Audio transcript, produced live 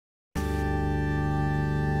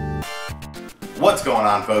What's going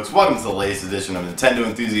on, folks? Welcome to the latest edition of Nintendo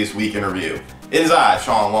Enthusiast Week in Review. It is I,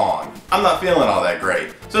 Sean Long. I'm not feeling all that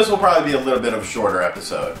great, so this will probably be a little bit of a shorter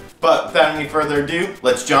episode. But without any further ado,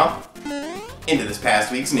 let's jump into this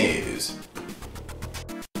past week's news.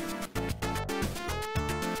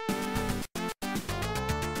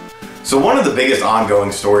 So one of the biggest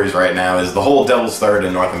ongoing stories right now is the whole Devil's Third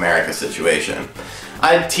in North America situation.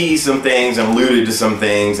 I teased some things and alluded to some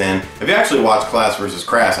things, and if you actually watched Class vs.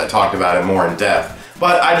 Crass, I talked about it more in depth.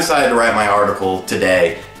 But I decided to write my article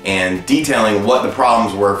today and detailing what the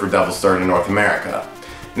problems were for Devil's Third in North America.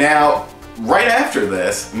 Now, right after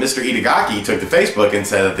this, Mr. Itagaki took to Facebook and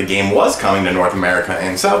said that the game was coming to North America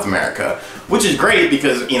and South America, which is great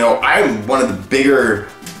because, you know, I'm one of the bigger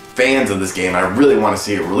fans of this game. I really want to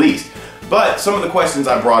see it released. But some of the questions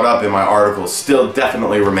I brought up in my article still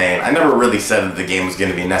definitely remain. I never really said that the game was going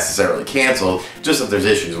to be necessarily canceled, just that there's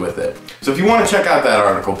issues with it. So if you want to check out that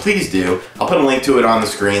article, please do. I'll put a link to it on the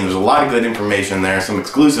screen. There's a lot of good information there, some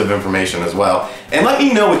exclusive information as well. And let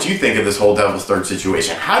me know what you think of this whole Devil's Third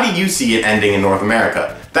situation. How do you see it ending in North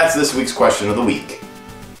America? That's this week's question of the week.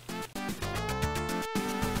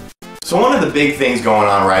 So one of the big things going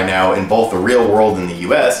on right now in both the real world in the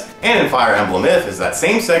US and in Fire Emblem If is that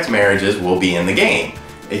same-sex marriages will be in the game.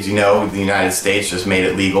 As you know, the United States just made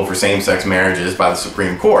it legal for same-sex marriages by the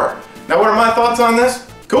Supreme Court. Now what are my thoughts on this?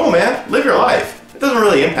 Cool, man, live your life. It doesn't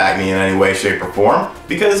really impact me in any way, shape, or form,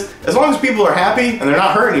 because as long as people are happy and they're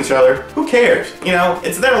not hurting each other, who cares? You know,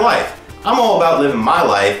 it's their life. I'm all about living my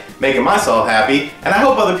life, making myself happy, and I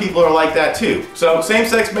hope other people are like that too. So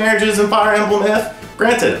same-sex marriages in Fire Emblem If,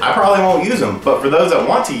 granted, I probably won't use them, but for those that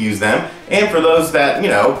want to use them, and for those that, you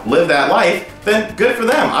know, live that life, then good for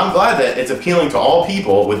them. I'm glad that it's appealing to all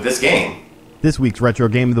people with this game. This week's Retro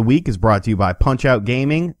Game of the Week is brought to you by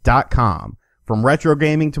PunchOutGaming.com. From retro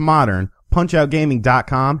gaming to modern,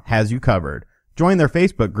 PunchOutGaming.com has you covered. Join their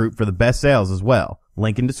Facebook group for the best sales as well.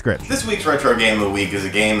 Link in description. This week's Retro Game of the Week is a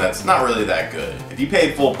game that's not really that good. If you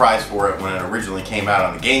paid full price for it when it originally came out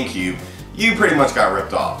on the GameCube, you pretty much got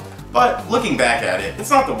ripped off. But looking back at it, it's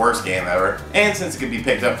not the worst game ever, and since it can be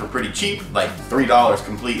picked up for pretty cheap, like $3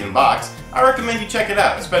 complete in box, I recommend you check it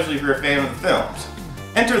out, especially if you're a fan of the films.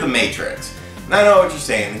 Enter The Matrix. And I know what you're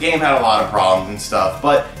saying, the game had a lot of problems and stuff,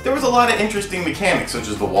 but there was a lot of interesting mechanics such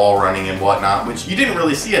as the wall running and whatnot, which you didn't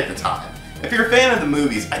really see at the time. If you're a fan of the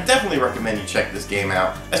movies, I definitely recommend you check this game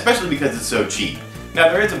out, especially because it's so cheap. Now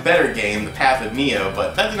there is a better game, The Path of Neo,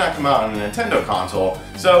 but that did not come out on a Nintendo console,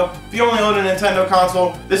 so if you only own a Nintendo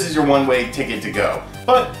console, this is your one-way ticket to go.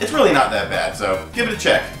 But it's really not that bad, so give it a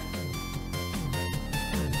check.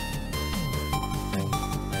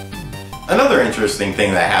 Another interesting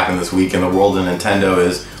thing that happened this week in the world of Nintendo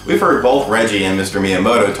is we've heard both Reggie and Mr.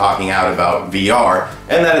 Miyamoto talking out about VR,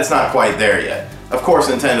 and that it's not quite there yet. Of course,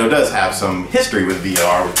 Nintendo does have some history with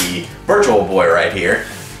VR with the Virtual Boy right here,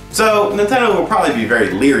 so Nintendo will probably be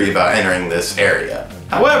very leery about entering this area.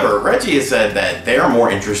 However, Reggie has said that they are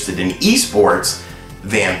more interested in eSports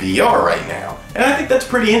than VR right now. And I think that's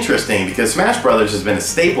pretty interesting because Smash Brothers has been a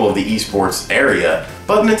staple of the eSports area,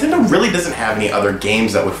 but Nintendo really doesn't have any other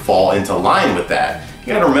games that would fall into line with that. You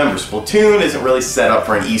gotta remember, Splatoon isn't really set up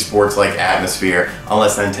for an eSports-like atmosphere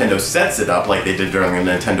unless Nintendo sets it up like they did during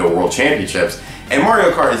the Nintendo World Championships, and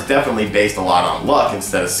Mario Kart is definitely based a lot on luck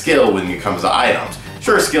instead of skill when it comes to items.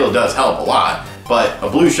 Sure, skill does help a lot, but a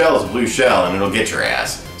blue shell is a blue shell and it'll get your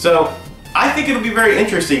ass. So I think it'll be very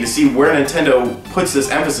interesting to see where Nintendo puts this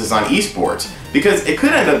emphasis on esports, because it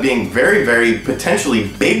could end up being very, very potentially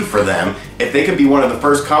big for them if they could be one of the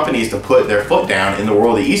first companies to put their foot down in the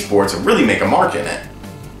world of esports and really make a mark in it.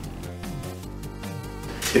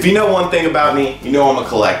 If you know one thing about me, you know I'm a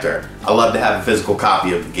collector. I love to have a physical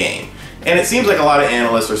copy of the game. And it seems like a lot of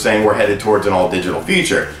analysts are saying we're headed towards an all-digital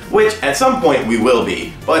future, which at some point we will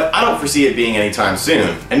be, but I don't foresee it being anytime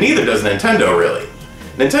soon, and neither does Nintendo really.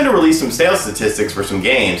 Nintendo released some sales statistics for some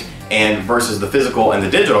games, and versus the physical and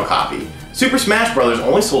the digital copy. Super Smash Bros.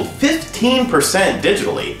 Only sold 15%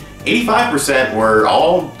 digitally. 85% were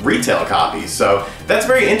all retail copies, so that's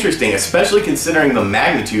very interesting, especially considering the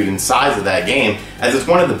magnitude and size of that game, as it's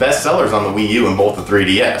one of the best sellers on the Wii U and both the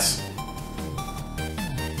 3DS.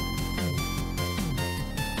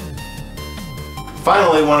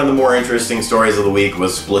 Finally, one of the more interesting stories of the week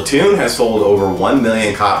was Splatoon has sold over 1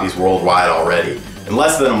 million copies worldwide already, in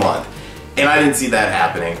less than a month. And I didn't see that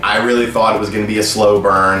happening. I really thought it was going to be a slow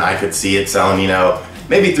burn. I could see it selling, you know,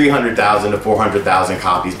 maybe 300,000 to 400,000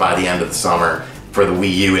 copies by the end of the summer for the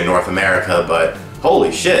Wii U in North America, but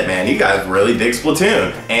holy shit, man, you guys really dig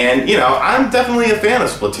Splatoon. And, you know, I'm definitely a fan of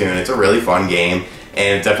Splatoon. It's a really fun game.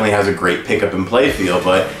 and it definitely has a great pickup and play feel,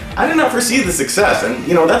 but I did not foresee the success, and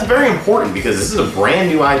you know, that's very important because this is a brand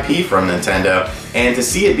new IP from Nintendo, and to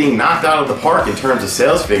see it being knocked out of the park in terms of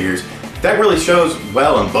sales figures, that really shows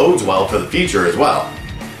well and bodes well for the future as well.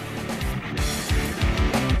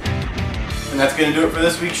 And that's going to do it for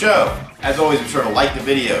this week's show. As always, be sure to like the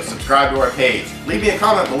video, subscribe to our page, leave me a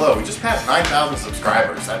comment below. We just passed 9,000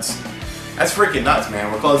 subscribers. That's freaking nuts,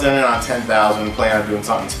 man. We're closing in on 10,000, planning on doing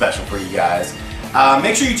something special for you guys.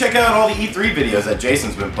 Make sure you check out all the E3 videos that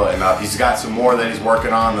Jason's been putting up. He's got some more that he's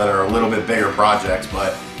working on that are a little bit bigger projects,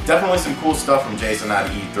 but definitely some cool stuff from Jason out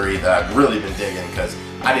of E3 that I've really been digging because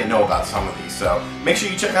I didn't know about some of these. So make sure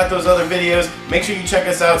you check out those other videos. Make sure you check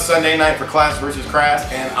us out Sunday night for Class vs.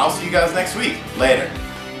 Crass, and I'll see you guys next week. Later.